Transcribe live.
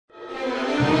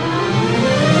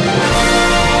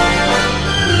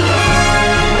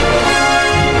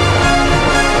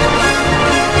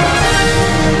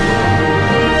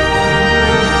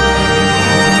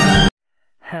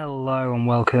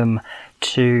welcome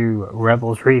to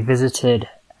Rebels Revisited,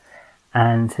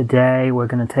 and today we're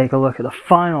going to take a look at the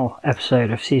final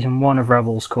episode of Season 1 of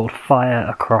Rebels called Fire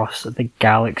Across the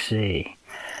Galaxy.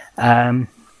 The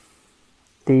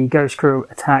Ghost Crew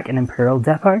attack an Imperial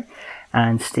depot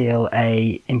and steal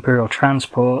a Imperial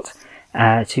transport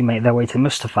to make their way to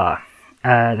Mustafar.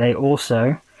 They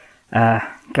also go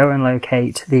and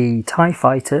locate the TIE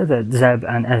fighter that Zeb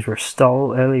and Ezra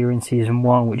stole earlier in Season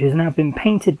 1, which has now been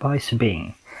painted by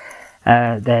Sabine.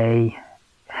 They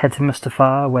head to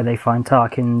Mustafar, where they find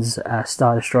Tarkin's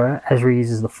Star Destroyer. Ezra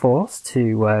uses the Force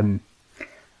to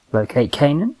locate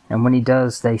Kanan, and when he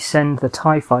does, they send the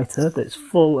TIE fighter that's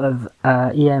full of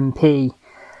EMP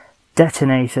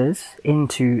detonators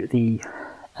into the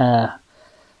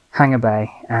hangar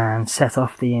bay and set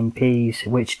off the EMPs,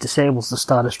 which disables the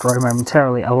Star Destroyer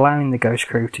momentarily, allowing the Ghost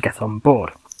Crew to get on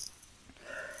board.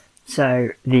 So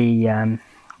the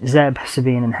Zeb,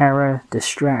 Sabine and Hera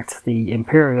distract the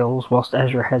Imperials whilst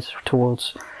Ezra heads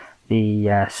towards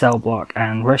the cell block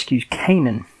and rescues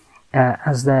Kanan.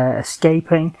 As they're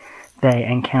escaping, they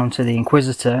encounter the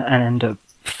Inquisitor and end up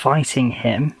fighting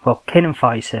him. Well, Kanan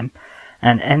fights him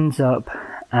and they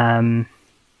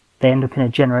end up in a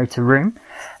generator room.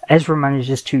 Ezra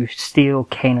manages to steal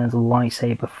Kanan's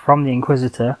lightsaber from the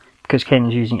Inquisitor because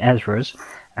Kanan's using Ezra's,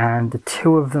 and the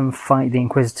two of them fight the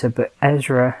Inquisitor, but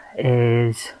Ezra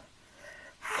is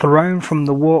thrown from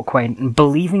the walkway, and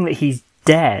believing that he's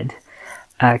dead,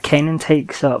 Kanan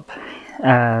takes up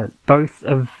both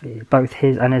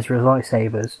his and Ezra's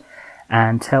lightsabers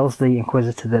and tells the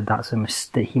Inquisitor that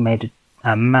that he made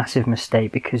a massive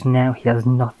mistake because now he has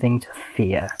nothing to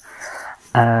fear.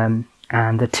 And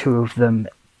the two of them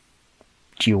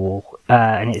duel,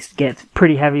 and it gets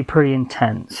pretty heavy, pretty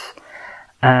intense.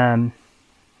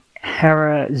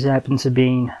 Hera, Zeb and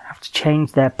Sabine have to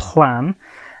change their plan,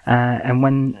 and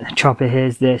when Chopper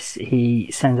hears this,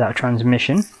 he sends out a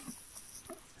transmission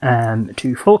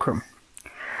to Fulcrum.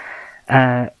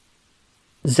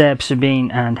 Zeb, Sabine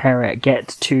and Hera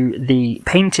get to the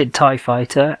painted TIE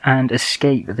fighter and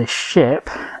escape the ship,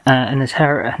 and as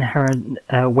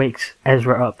Hera wakes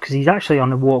Ezra up, because he's actually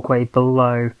on the walkway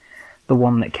below the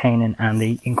one that Kanan and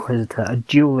the Inquisitor are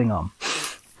dueling on.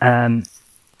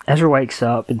 Ezra wakes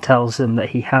up and tells them that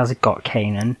he has got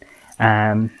Kanan,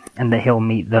 and that they'll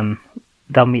meet them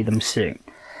soon.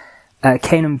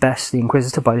 Kanan bests the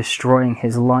Inquisitor by destroying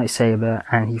his lightsaber,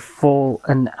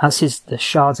 and as the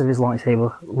shards of his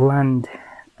lightsaber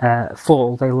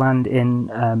fall, they land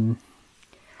in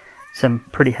some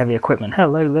pretty heavy equipment.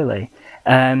 Hello, Lily.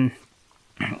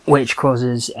 Which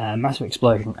causes a massive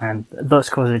explosion, and thus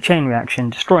causes a chain reaction,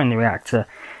 destroying the reactor,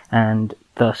 and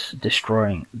thus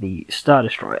destroying the Star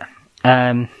Destroyer.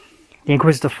 The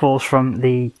Inquisitor falls from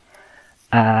the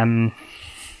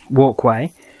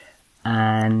walkway,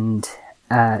 and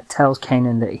tells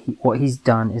Kanan that what he's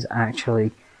done is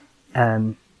actually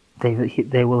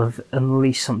they will have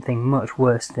unleashed something much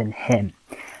worse than him.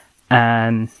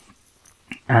 And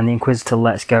the Inquisitor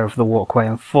lets go of the walkway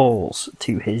and falls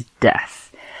to his death.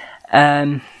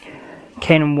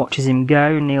 Kanan watches him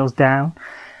go, kneels down,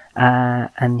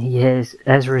 and he hears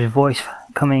Ezra's voice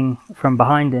coming from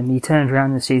behind him. He turns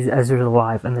around and sees Ezra's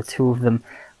alive, and the two of them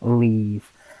leave.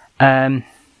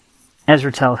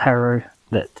 Ezra tells Hera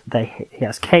that he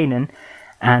has Kanan,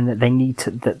 and that they need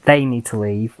to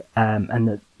leave, and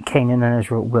that Kanan and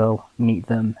Ezra will meet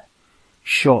them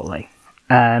shortly.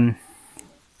 So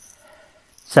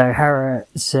Hera,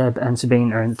 Zeb, and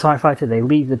Sabine are in the TIE fighter. They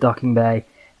leave the docking bay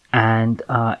and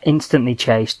are instantly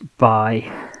chased by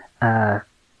an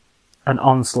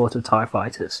onslaught of TIE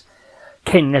fighters.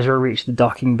 Kanan and Ezra reach the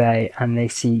docking bay and they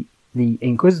see the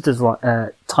Inquisitor's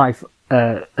TIE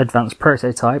advanced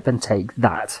prototype and take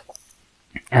that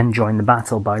and join the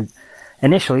battle by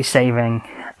initially saving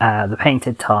the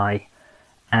painted TIE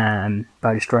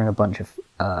by destroying a bunch of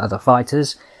other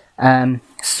fighters.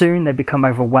 Soon they become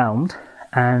overwhelmed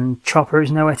and Chopper is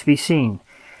nowhere to be seen.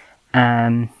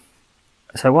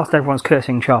 So whilst everyone's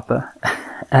cursing Chopper,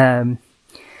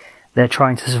 they're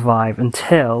trying to survive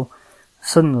until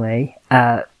suddenly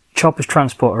Chopper's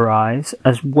transport arrives,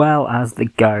 as well as the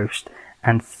Ghost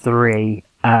and 3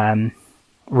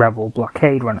 Rebel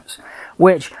blockade runners.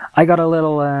 Which I got a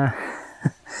little. I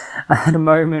had a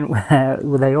moment where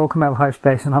they all come out of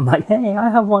hyperspace, and I'm like, "Hey, I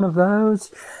have one of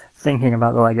those." Thinking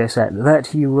about the Lego set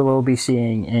that you will all be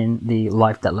seeing in the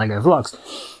Life That Lego vlogs.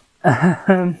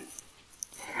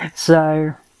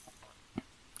 So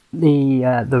the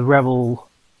rebel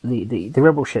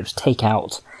ships take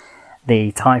out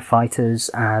the TIE fighters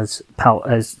as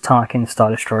Tarkin's Star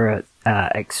Destroyer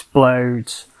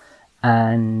explodes,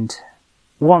 and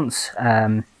once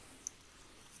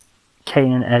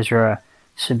Kanan, Ezra,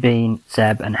 Sabine,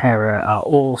 Zeb, and Hera are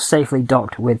all safely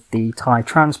docked with the TIE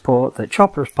transport that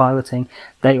Chopper is piloting,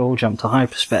 they all jump to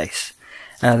hyperspace.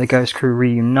 The Ghost crew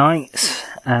reunites,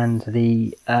 and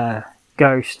the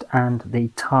Ghost and the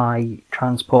TIE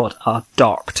transport are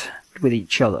docked with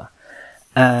each other.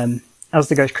 As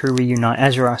the Ghost crew reunite,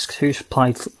 Ezra asks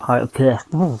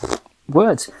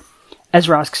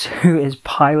Ezra asks who is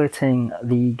piloting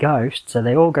the Ghost, so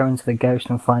they all go into the Ghost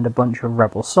and find a bunch of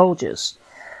rebel soldiers.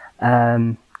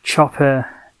 Chopper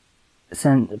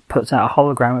puts out a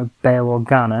hologram of Bail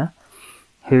Organa,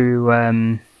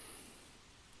 who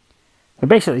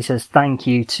basically says thank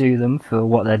you to them for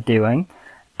what they're doing,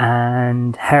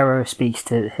 and Hera speaks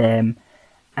to him,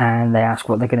 and they ask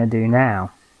what they're going to do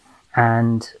now.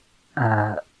 And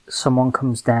someone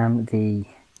comes down the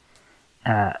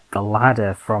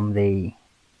ladder from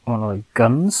one of the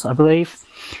guns, I believe,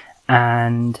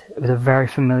 and with a very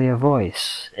familiar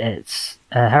voice. It's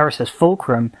Hera says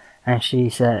Fulcrum, and she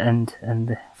said,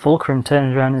 and Fulcrum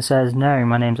turns around and says, "No,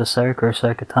 my name's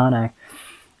Ahsoka Tano,"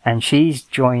 and she's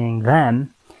joining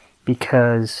them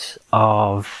because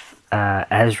of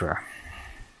Ezra,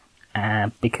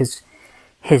 because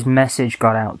his message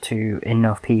got out to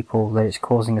enough people that it's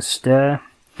causing a stir.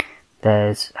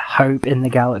 There's hope in the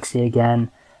galaxy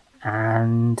again,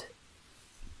 and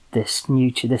this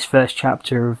first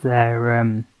chapter of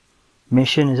their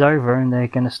mission is over, and they're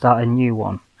going to start a new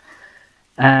one.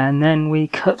 And then we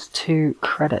cut to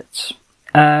credits.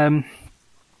 This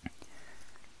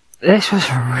was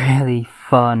a really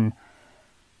fun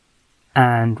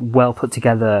and well put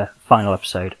together final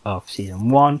episode of season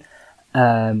 1.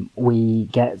 We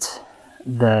get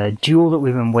the duel that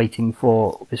we've been waiting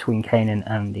for between Kanan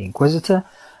and the Inquisitor.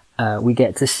 We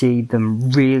get to see them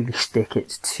really stick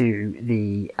it to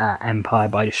the Empire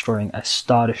by destroying a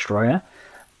Star Destroyer.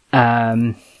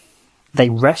 They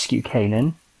rescue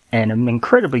Kanan in an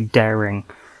incredibly daring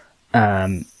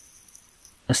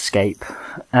escape,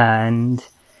 and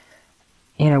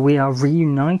we are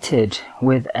reunited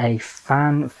with a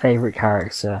fan favourite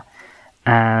character,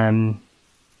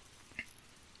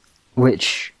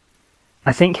 which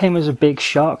I think came as a big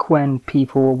shock when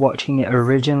people were watching it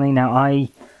originally. Now,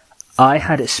 I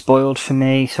had it spoiled for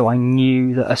me, so I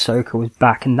knew that Ahsoka was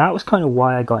back, and that was kind of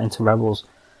why I got into Rebels.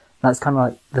 That's kind of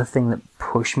like the thing that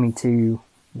pushed me to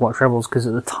watch Rebels, because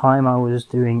at the time I was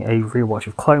doing a rewatch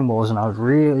of Clone Wars, and I was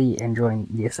really enjoying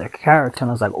the Ahsoka character,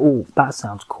 and I was like, oh, that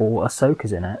sounds cool,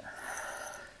 Ahsoka's in it.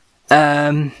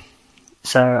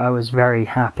 So I was very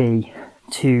happy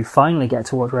to finally get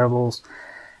to watch Rebels.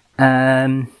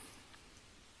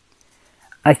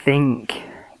 I think,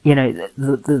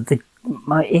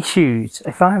 my issues,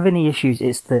 if I have any issues,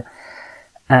 it's the,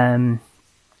 in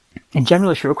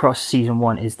general issue across season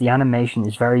 1 is the animation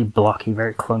is very blocky,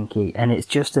 very clunky, and it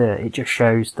just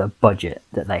shows the budget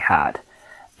that they had.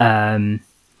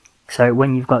 So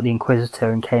when you've got the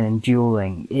Inquisitor and Kanan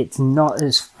dueling, it's not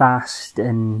as fast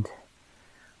and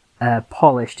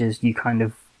polished as we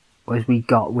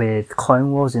got with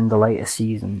Clone Wars in the later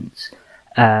seasons.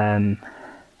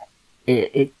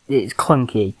 It's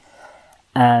clunky,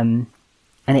 and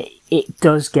it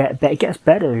does it gets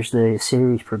better as the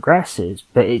series progresses,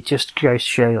 but it just goes to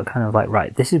show you kind of like,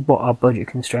 right, this is what our budget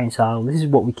constraints are, this is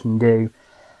what we can do.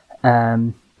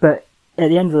 But at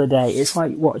the end of the day, it's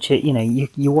like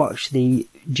you watch the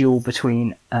duel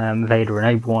between Vader and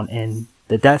Obi-Wan in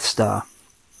the Death Star,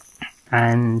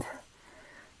 and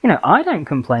I don't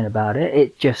complain about it.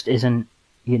 It just isn't,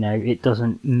 it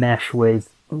doesn't mesh with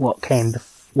what came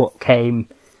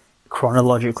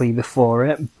chronologically before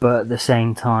it, but at the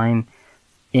same time,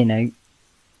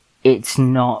 it's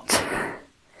not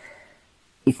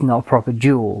a proper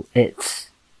duel. It's,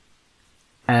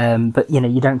 but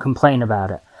you don't complain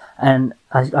about it. And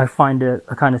I kind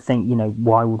of think,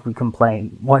 why would we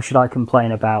complain? Why should I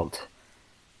complain about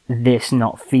this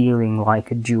not feeling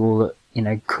like a duel that,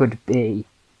 could be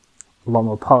a lot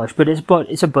more polished? But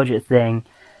it's a budget thing.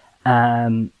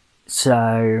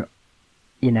 So,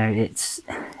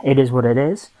 it is what it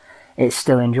is. It's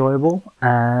still enjoyable.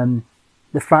 The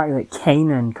fact that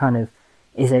Kanan kind of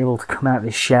is able to come out of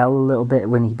his shell a little bit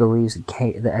when he believes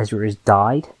that Ezra has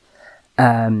died.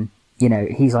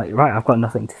 He's like, right, I've got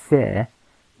nothing to fear.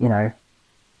 It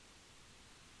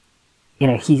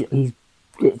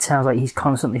sounds like he's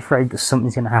constantly afraid that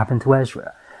something's going to happen to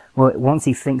Ezra. Well, once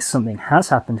he thinks something has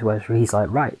happened to Ezra, he's like,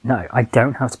 right, no, I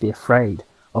don't have to be afraid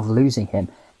of losing him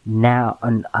now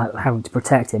and having to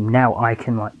protect him. Now I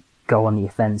can go on the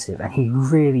offensive, and he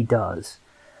really does.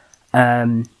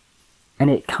 And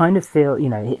it kind of feels,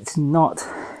 it's not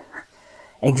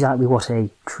exactly what a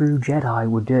true Jedi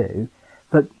would do,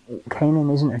 But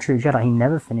Kanan isn't a true Jedi. He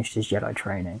never finished his Jedi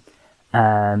training.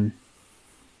 And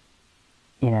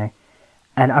I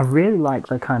really like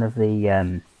the kind of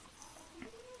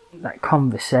that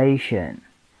conversation.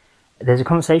 There's a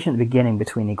conversation at the beginning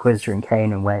between the Inquisitor and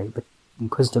Kanan where the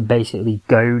Inquisitor basically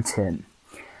goads him,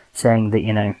 saying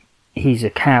that, he's a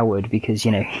coward because,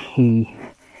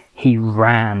 he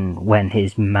ran when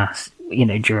his master,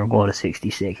 during Order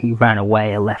 66, he ran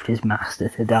away and left his master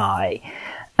to die.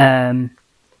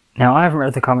 Now, I haven't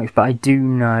read the comics, but I do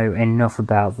know enough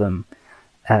about them,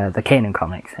 the Kanan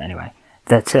comics, anyway,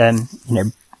 that,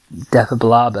 Depa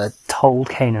Billaba told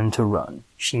Kanan to run.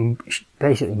 She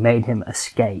basically made him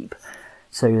escape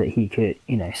so that he could,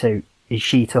 so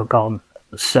she took on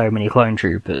so many clone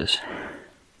troopers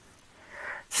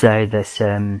so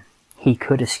that he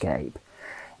could escape.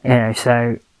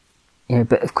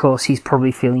 But of course he's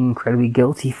probably feeling incredibly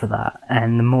guilty for that,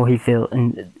 and the more he feels,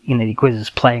 and the Inquisitor's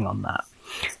playing on that.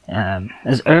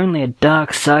 As only a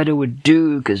Darksider would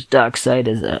do, because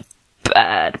Darksiders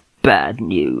are bad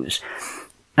news.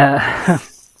 And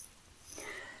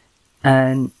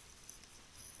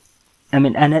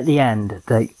at the end,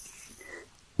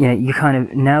 you kind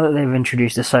of, now that they've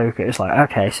introduced Ahsoka, it's like,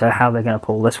 okay, so how are they going to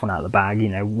pull this one out of the bag?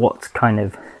 What kind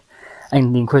of,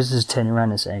 and the Inquisitor's turning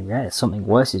around and saying, yeah, something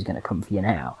worse is going to come for you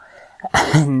now.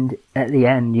 And at the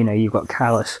end, you've got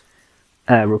Kallus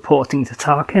reporting to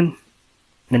Tarkin,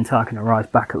 then Tarkin arrives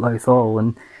back at Lothal,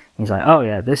 and he's like, oh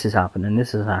yeah, this has happened, and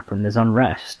this has happened, there's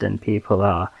unrest, and people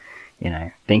are,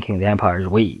 thinking the Empire is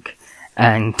weak.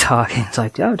 And Tarkin's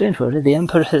like, oh, don't worry, the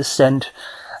Emperor has sent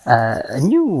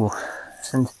new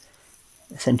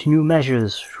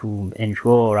measures to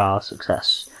ensure our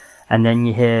success. And then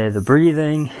you hear the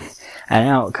breathing, and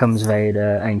out comes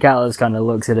Vader, and Kallus kind of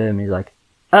looks at him, and he's like,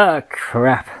 oh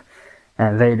crap.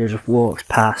 And Vader just walks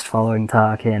past following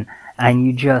Tarkin, and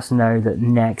you just know that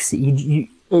next,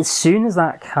 as soon as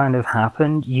that kind of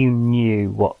happened, you knew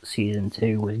what Season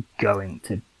 2 was going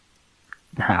to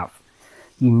have.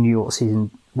 You knew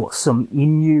you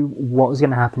knew what was going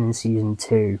to happen in Season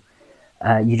 2,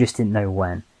 you just didn't know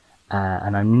when.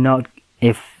 And I'm not,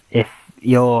 if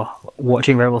you're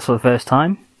watching Rebels for the first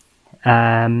time,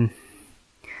 I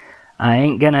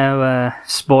ain't gonna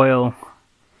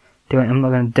I'm not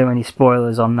gonna do any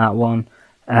spoilers on that one,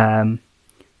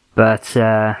 but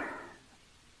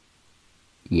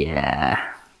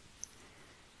yeah,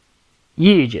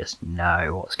 you just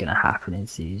know what's gonna happen in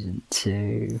Season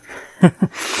 2.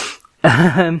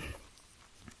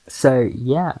 So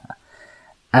yeah,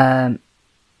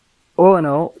 all in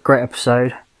all, great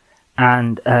episode,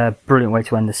 and a brilliant way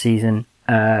to end the season.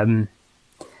 I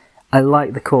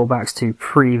like the callbacks to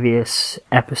previous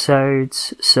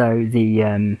episodes. So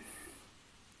the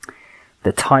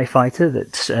TIE fighter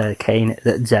that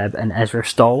Zeb and Ezra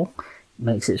stole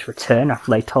makes its return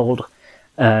after they told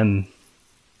Kanan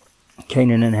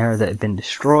and Hera that it had been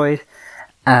destroyed.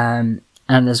 And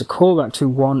there's a callback to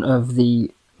one of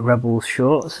the Rebels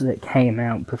shorts that came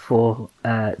out before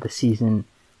the season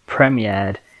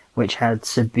premiered, which had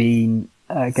Sabine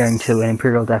going to an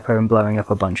Imperial depot and blowing up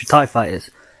a bunch of TIE fighters.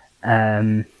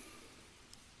 So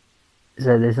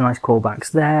there's nice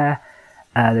callbacks there.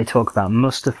 They talk about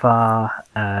Mustafar,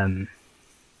 and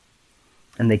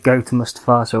they go to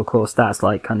Mustafar, so of course that's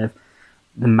like kind of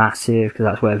the massive, because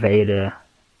that's where Vader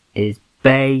is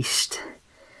based.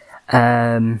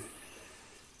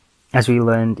 As we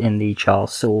learned in the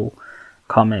Charles Soule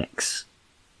comics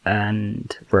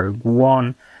and Rogue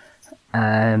One.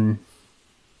 Yeah,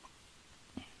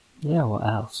 what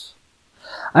else?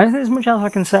 I don't think there's much else I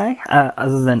can say,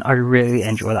 other than I really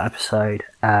enjoyed that episode.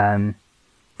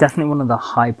 Definitely one of the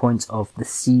high points of the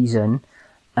season,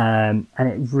 and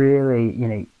it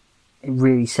really, it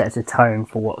really sets a tone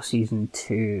for what Season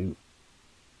 2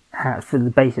 had, for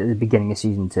basically the beginning of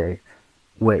Season 2,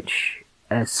 which,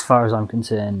 as far as I'm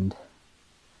concerned,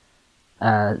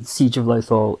 Siege of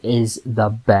Lothal is the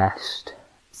best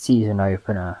season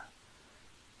opener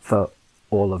for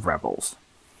all of Rebels.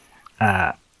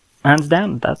 Hands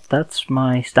down, that's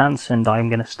my stance, and I'm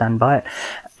going to stand by it.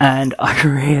 And I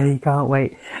really can't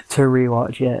wait to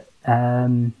rewatch it,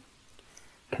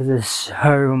 because there's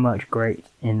so much great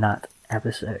in that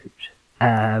episode.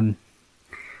 So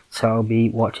I'll be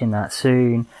watching that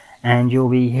soon, and you'll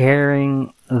be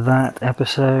hearing that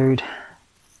episode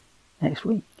next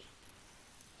week.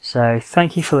 So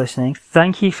thank you for listening.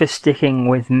 Thank you for sticking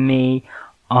with me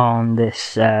on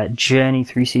this journey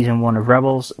through Season 1 of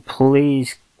Rebels.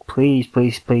 Please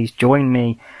join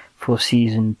me for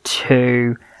Season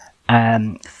 2.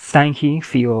 Thank you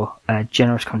for your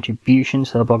generous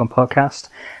contributions to the blog and podcast.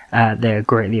 They're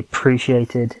greatly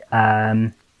appreciated.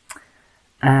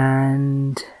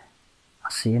 and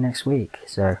I'll see you next week.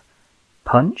 So,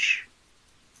 punch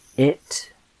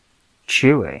it,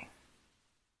 Chewie.